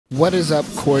What is up,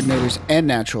 coordinators and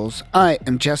naturals? I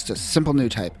am just a simple new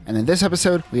type, and in this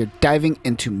episode, we are diving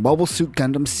into Mobile Suit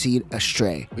Gundam Seed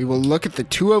Astray. We will look at the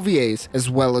two OVAs, as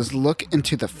well as look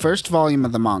into the first volume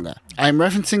of the manga. I am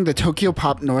referencing the Tokyo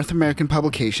Pop North American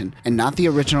publication, and not the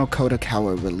original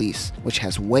Kodokawa release, which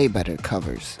has way better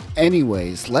covers.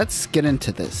 Anyways, let's get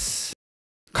into this.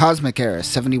 Cosmic Era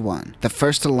 71, the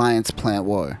First Alliance Plant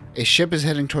War. A ship is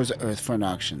heading towards Earth for an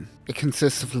auction. It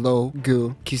consists of Lo,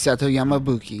 Gu, Kisato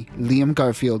Yamabuki, Liam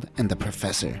Garfield, and the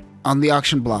Professor. On the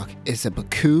auction block is a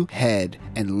Baku head,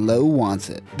 and Lo wants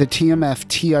it. The TMF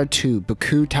TR2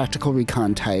 Baku Tactical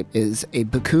Recon type is a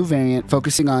Baku variant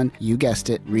focusing on, you guessed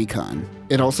it, recon.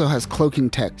 It also has cloaking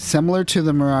tech, similar to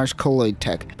the Mirage Colloid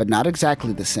tech, but not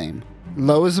exactly the same.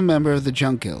 Lo is a member of the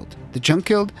Junk Guild. The Junk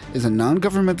Guild is a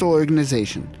non-governmental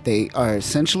organization. They are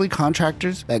essentially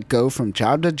contractors that go from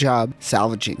job to job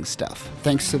salvaging stuff.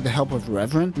 Thanks to the help of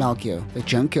Reverend Malkio, the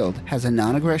Junk Guild has a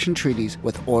non-aggression treaties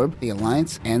with Orb, the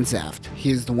Alliance, and Zaft.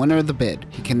 He is the winner of the bid.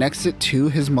 He connects it to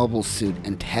his mobile suit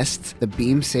and tests the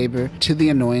beam saber to the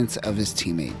annoyance of his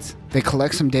teammates. They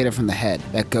collect some data from the head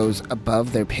that goes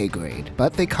above their pay grade,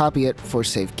 but they copy it for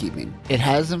safekeeping. It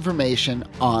has information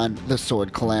on the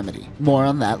Sword Calamity. More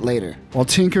on that later. While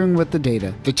tinkering with the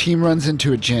data, the team runs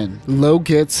into a Jin. Lo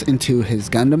gets into his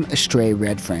Gundam Astray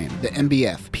Red Frame. The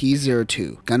MBF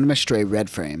P02 Gundam Astray Red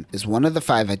Frame is one of the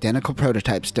 5 identical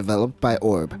prototypes developed by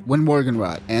Orb. When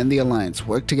Morgenrot and the Alliance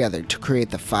worked together to create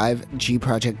the 5 G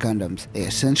Project Gundams, they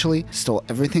essentially stole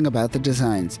everything about the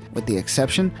designs, with the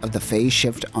exception of the phase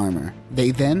shift armor. They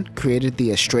then created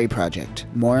the Astray Project.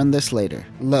 More on this later.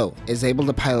 Lo is able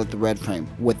to pilot the Red Frame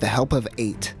with the help of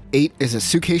 8. 8 is a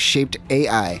suitcase-shaped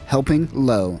AI helping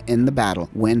Lo in the battle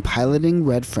when piloting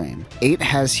Red Frame. 8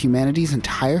 has humanity's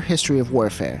entire history of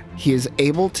warfare. He is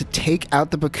able to take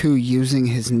out the Baku using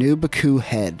his new Baku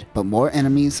head, but more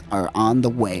enemies are on the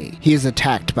way. He is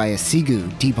attacked by a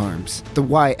Sigu Deep Arms. The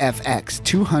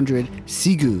YFX-200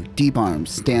 Sigu Deep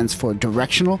Arms stands for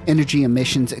Directional Energy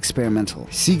Emissions Experimental.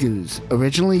 Sigus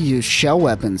originally used shell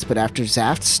weapons, but after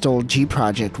Zaft stole G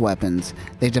Project weapons,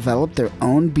 they developed their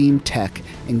own beam tech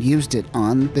and used it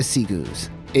on the Sigus.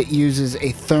 It uses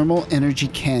a thermal energy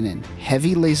cannon,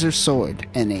 heavy laser sword,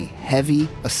 and a heavy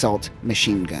assault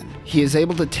machine gun. He is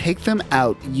able to take them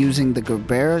out using the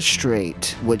Gerbera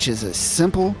Straight, which is a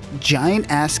simple,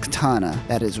 giant-ass katana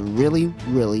that is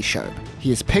really sharp.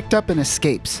 He is picked up and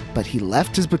escapes, but he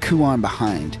left his Baku arm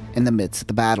behind in the midst of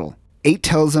the battle. 8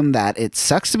 tells him that it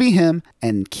sucks to be him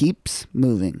and keeps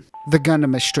moving. The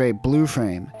Gundam Astray Blue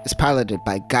Frame is piloted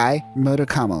by Guy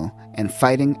Murakamo and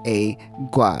fighting a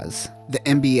Guaz. The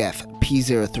MBF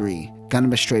P03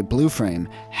 Gundam Astray Blue Frame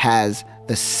has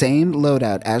the same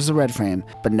loadout as the Red Frame,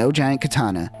 but no giant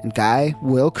katana, and Guy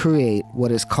will create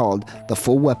what is called the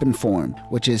full weapon form,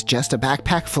 which is just a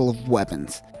backpack full of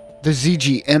weapons. The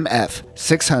ZGMF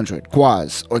 600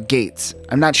 Guaz, or Gates,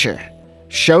 I'm not sure,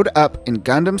 showed up in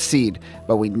Gundam Seed,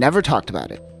 but we never talked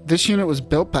about it. This unit was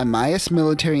built by Myas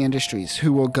Military Industries,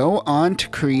 who will go on to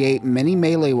create many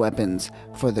melee weapons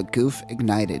for the Goof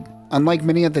Ignited. Unlike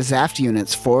many of the Zaft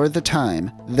units for the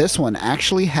time, this one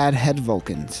actually had head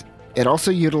Vulcans. It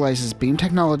also utilizes beam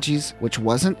technologies, which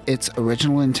wasn't its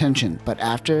original intention, but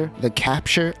after the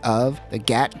capture of the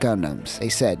GAT Gundams, they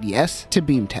said yes to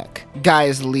beam tech. Guy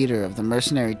is the leader of the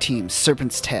mercenary team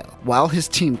Serpent's Tail. While his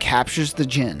team captures the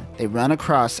Jin, they run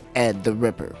across Ed the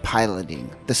Ripper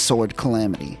piloting the Sword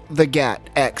Calamity. The GAT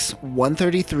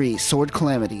X-133 Sword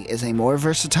Calamity is a more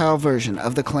versatile version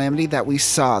of the Calamity that we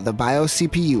saw the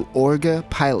Bio-CPU Orga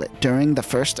pilot during the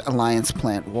First Alliance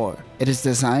Plant War. It is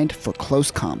designed for close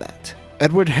combat.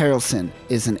 Edward Harrelson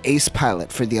is an ace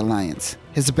pilot for the Alliance.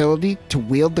 His ability to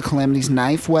wield the Calamity's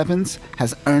knife weapons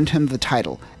has earned him the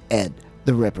title Ed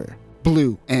the Ripper.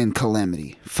 Blue and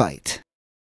Calamity fight.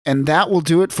 And that will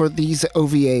do it for these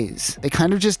OVAs. They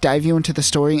kind of just dive you into the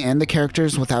story and the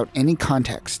characters without any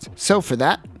context. So for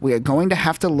that, we are going to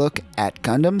have to look at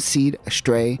Gundam Seed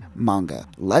Astray manga.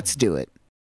 Let's do it.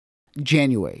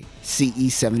 January,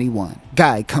 CE71.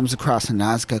 Guy comes across a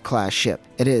Nazca-class ship.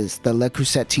 It is the Le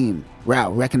Creuset team.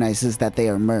 Rao recognizes that they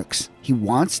are mercs. He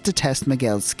wants to test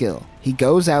Miguel's skill. He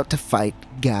goes out to fight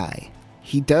Guy.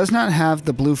 He does not have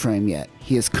the blue frame yet.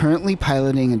 He is currently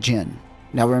piloting a Jin.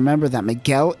 Now remember that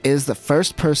Miguel is the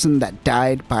first person that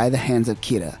died by the hands of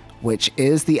Kira, which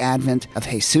is the advent of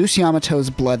Jesus Yamato's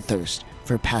bloodthirst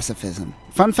for pacifism.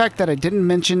 Fun fact that I didn't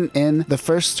mention in the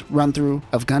first run-through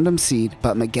of Gundam Seed,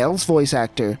 but Miguel's voice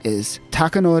actor is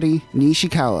Takanori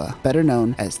Nishikawa, better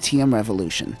known as TM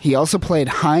Revolution. He also played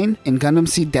Hein in Gundam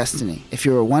Seed Destiny. If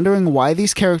you were wondering why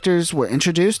these characters were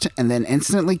introduced and then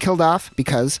instantly killed off,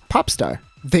 because pop star.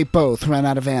 They both run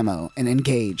out of ammo and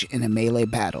engage in a melee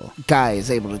battle. Guy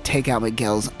is able to take out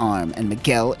Miguel's arm, and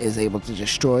Miguel is able to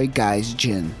destroy Guy's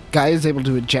Jin. Guy is able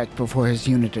to eject before his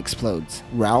unit explodes.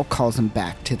 Raul calls him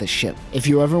back to the ship. If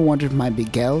you ever wondered why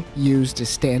Miguel used a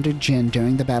standard Jin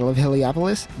during the Battle of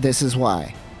Heliopolis, this is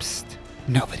why. Psst,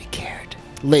 nobody cared.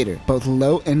 Later, both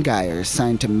Lo and Guy are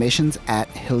assigned to missions at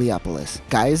Heliopolis.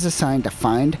 Guy is assigned to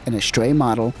find an Astray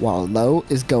model while Lo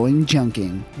is going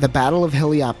junking. The Battle of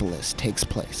Heliopolis takes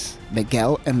place.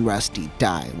 Miguel and Rusty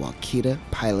die while Kita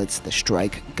pilots the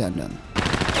Strike Gundam.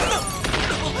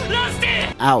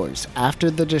 Hours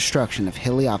after the destruction of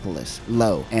Heliopolis,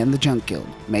 Lo and the Junk Guild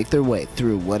make their way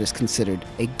through what is considered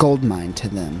a gold mine to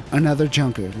them. Another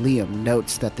junker, Liam,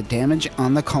 notes that the damage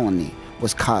on the colony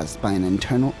was caused by an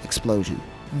internal explosion.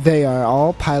 They are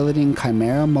all piloting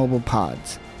Chimera mobile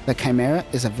pods. The Chimera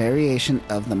is a variation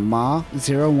of the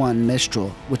Ma-01 Mistral,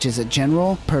 which is a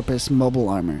general-purpose mobile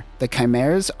armor. The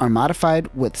Chimeras are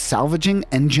modified with salvaging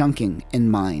and junking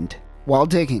in mind. While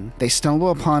digging, they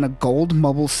stumble upon a gold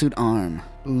mobile suit arm.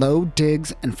 Lo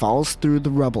digs and falls through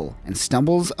the rubble and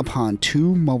stumbles upon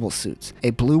two mobile suits,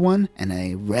 a blue one and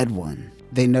a red one.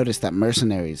 They notice that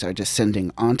mercenaries are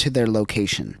descending onto their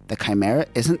location. The Chimera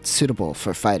isn't suitable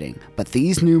for fighting, but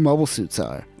these new mobile suits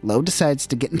are. Lo decides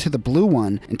to get into the blue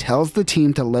one and tells the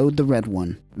team to load the red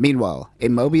one. Meanwhile, a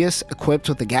Mobius equipped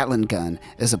with a Gatling gun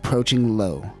is approaching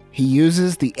Lo. He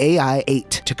uses the AI-8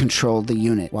 to control the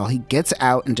unit while he gets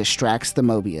out and distracts the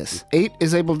Mobius. 8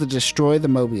 is able to destroy the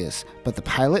Mobius, but the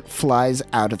pilot flies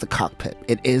out of the cockpit.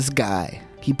 It is Guy.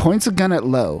 He points a gun at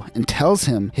Lo and tells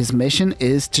him his mission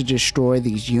is to destroy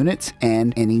these units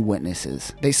and any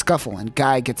witnesses. They scuffle and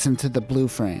Guy gets into the blue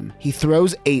frame. He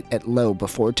throws 8 at Lo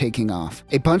before taking off.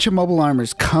 A bunch of mobile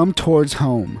armors come towards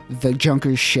home, the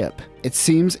Junker's ship. It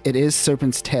seems it is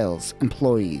Serpent's Tail's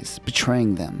employees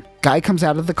betraying them. Guy comes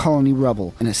out of the colony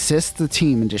rubble and assists the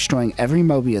team in destroying every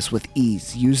Mobius with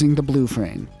ease using the blue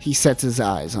frame. He sets his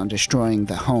eyes on destroying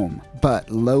the home, but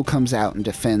Lo comes out and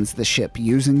defends the ship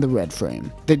using the red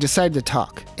frame. They decide to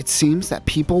talk. It seems that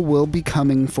people will be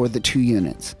coming for the two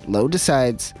units. Lo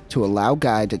decides to allow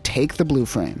Guy to take the blue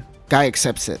frame. Guy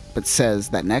accepts it, but says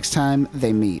that next time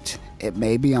they meet, it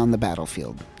may be on the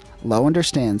battlefield. Lo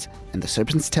understands, and the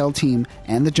Serpent's Tail team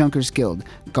and the Junkers Guild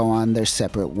go on their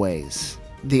separate ways.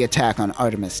 The attack on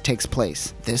Artemis takes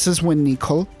place. This is when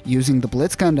Nicole, using the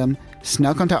Blitz Gundam,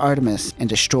 snuck onto Artemis and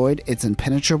destroyed its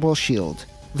impenetrable shield.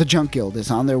 The Junk Guild is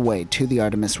on their way to the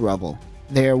Artemis rubble.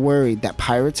 They are worried that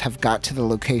pirates have got to the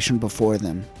location before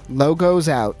them. Lo goes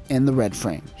out in the red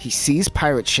frame. He sees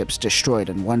pirate ships destroyed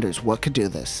and wonders what could do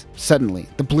this. Suddenly,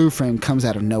 the blue frame comes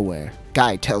out of nowhere.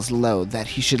 Guy tells Lo that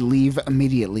he should leave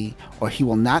immediately or he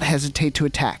will not hesitate to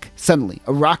attack. Suddenly,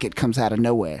 a rocket comes out of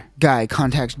nowhere. Guy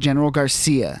contacts General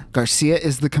Garcia. Garcia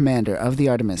is the commander of the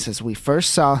Artemis as we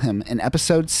first saw him in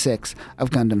episode 6 of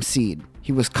Gundam Seed.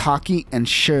 He was cocky and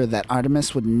sure that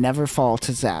Artemis would never fall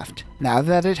to Zaft. Now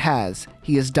that it has,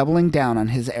 he is doubling down on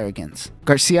his arrogance.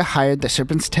 Garcia hired the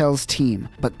Serpent's Tail's team,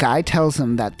 but Guy tells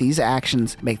him that these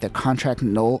actions make their contract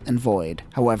null and void.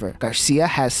 However, Garcia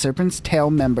has Serpent's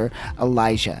Tail member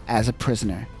Elijah as a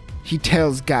prisoner. He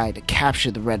tells Guy to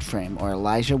capture the red frame or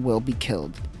Elijah will be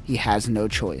killed. He has no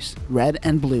choice. Red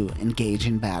and blue engage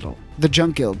in battle. The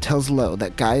Junk Guild tells Lo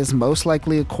that Guy is most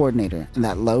likely a coordinator and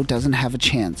that Lo doesn't have a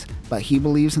chance, but he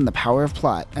believes in the power of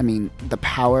the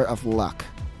power of luck.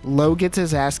 Lo gets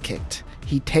his ass kicked.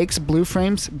 He takes Blue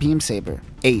Frame's beam saber.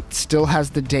 8 still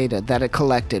has the data that it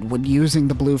collected when using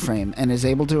the Blue Frame and is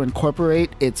able to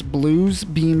incorporate its Blue's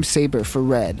beam saber for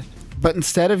Red. But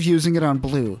instead of using it on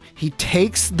Blue, he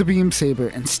takes the beam saber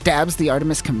and stabs the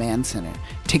Artemis Command Center,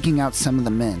 taking out some of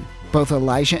the men. Both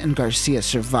Elijah and Garcia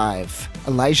survive.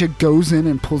 Elijah goes in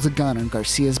and pulls a gun on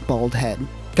Garcia's bald head.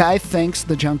 Guy thanks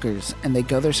the Junkers, and they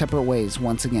go their separate ways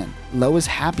once again. Lo is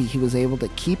happy he was able to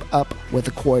keep up with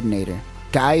the coordinator.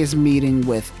 Guy is meeting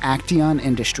with Action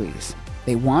Industries.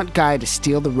 They want Guy to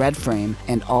steal the red frame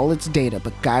and all its data,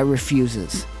 but Guy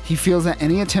refuses. He feels that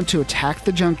any attempt to attack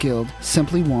the Junk Guild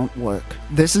simply won't work.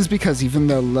 This is because even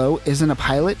though Lo isn't a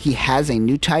pilot, he has a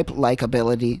new type-like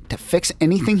ability to fix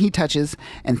anything he touches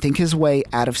and think his way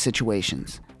out of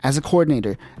situations. As a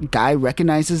coordinator, Guy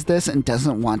recognizes this and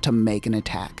doesn't want to make an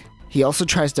attack. He also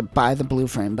tries to buy the blue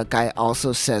frame, but Guy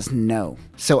also says no.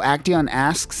 So Action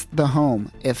asks the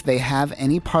home if they have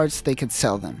any parts they could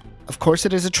sell them. Of course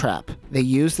it is a trap. They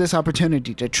use this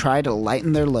opportunity to try to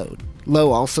lighten their load.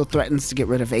 Lo also threatens to get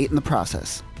rid of 8 in the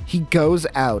process. He goes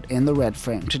out in the red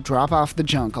frame to drop off the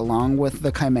junk along with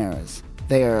the chimeras.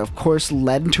 They are of course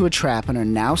led into a trap and are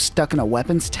now stuck in a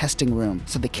weapons testing room,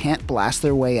 so they can't blast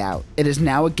their way out. It is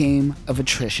now a game of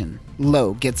attrition.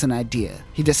 Lo gets an idea.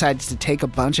 He decides to take a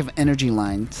bunch of energy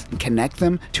lines and connect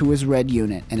them to his red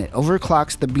unit, and it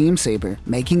overclocks the beam saber,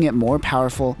 making it more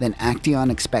powerful than Action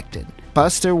expected.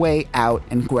 Bust their way out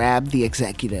and grab the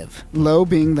executive. Lo,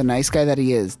 being the nice guy that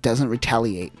he is, doesn't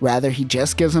retaliate. Rather, he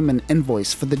just gives him an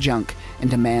invoice for the junk and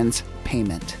demands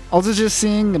payment. Also, just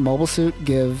seeing the mobile suit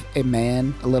give a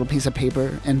man a little piece of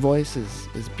paper invoice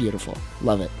is beautiful.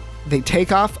 Love it. They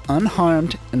take off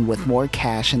unharmed and with more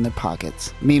cash in their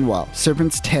pockets. Meanwhile,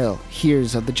 Serpent's Tail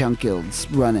hears of the junk guild's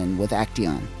run-in with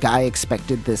Action. Guy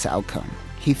expected this outcome.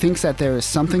 He thinks that there is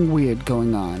something weird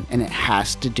going on, and it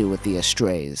has to do with the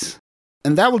Astrays.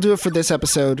 And that will do it for this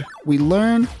episode. We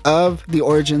learn of the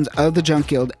origins of the Junk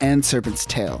Guild and Serpent's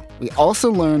Tail. We also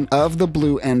learn of the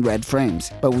blue and red frames,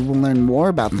 but we will learn more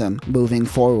about them moving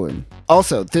forward.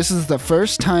 Also, this is the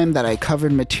first time that I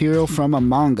covered material from a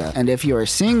manga, and if you are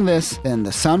seeing this, then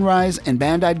the Sunrise and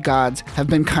Bandai gods have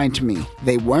been kind to me.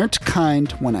 They weren't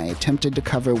kind when I attempted to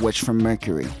cover Witch from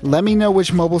Mercury. Let me know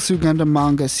which Mobile Suit Gundam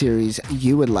manga series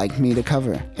you would like me to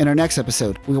cover. In our next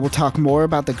episode, we will talk more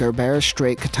about the Gerbera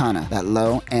straight katana that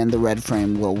Lo and the red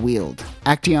frame will wield.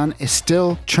 Action is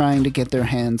still trying to get their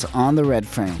hands on the red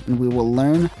frame, and we will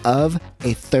learn of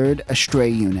a third Astray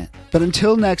unit. But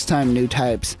until next time, new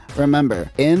types,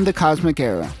 remember, in the Cosmic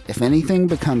Era, if anything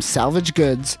becomes salvage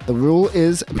goods, the rule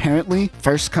is apparently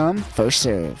first come, first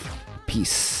serve.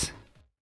 Peace.